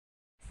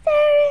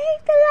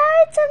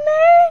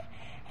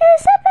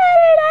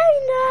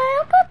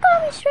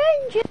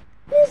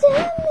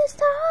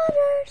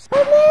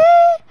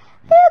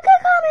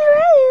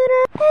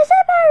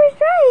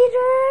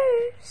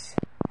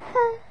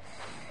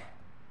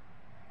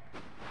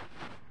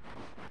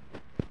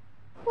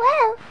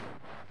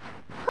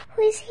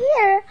is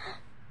here.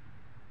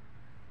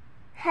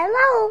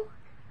 Hello.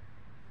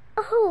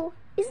 Oh,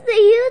 it's the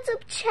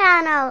YouTube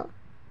channel.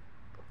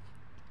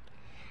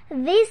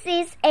 This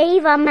is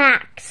Ava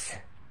Max.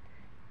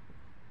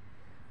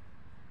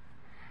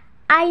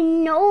 I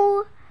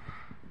know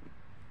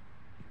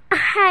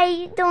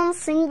I don't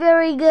sing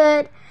very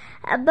good,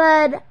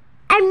 but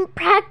I'm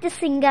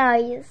practicing,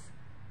 guys.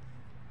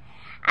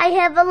 I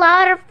have a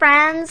lot of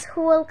friends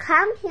who will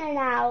come here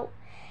now,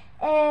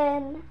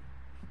 and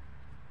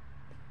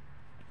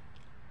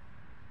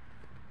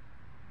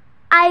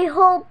I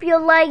hope you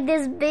like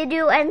this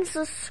video and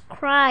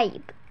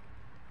subscribe.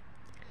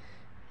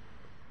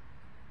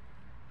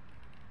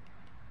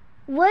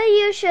 What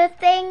you should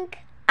think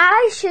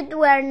I should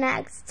wear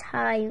next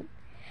time?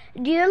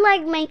 Do you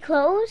like my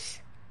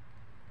clothes?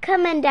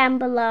 Comment down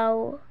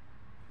below.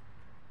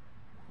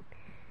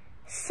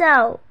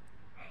 So,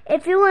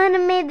 if you want to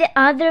meet the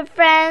other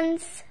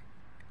friends,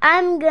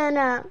 I'm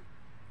gonna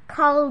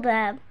call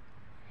them.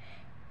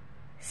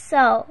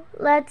 So,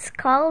 let's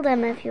call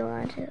them if you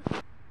want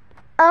to.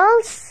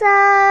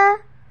 Elsa,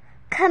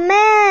 come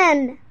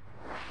in.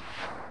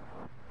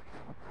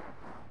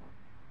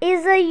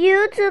 It's a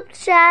YouTube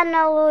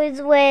channel who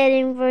is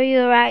waiting for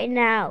you right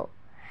now.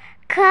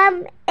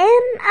 Come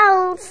in,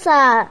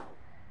 Elsa.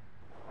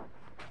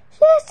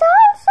 Yes,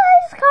 Elsa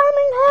is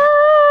coming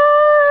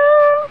here.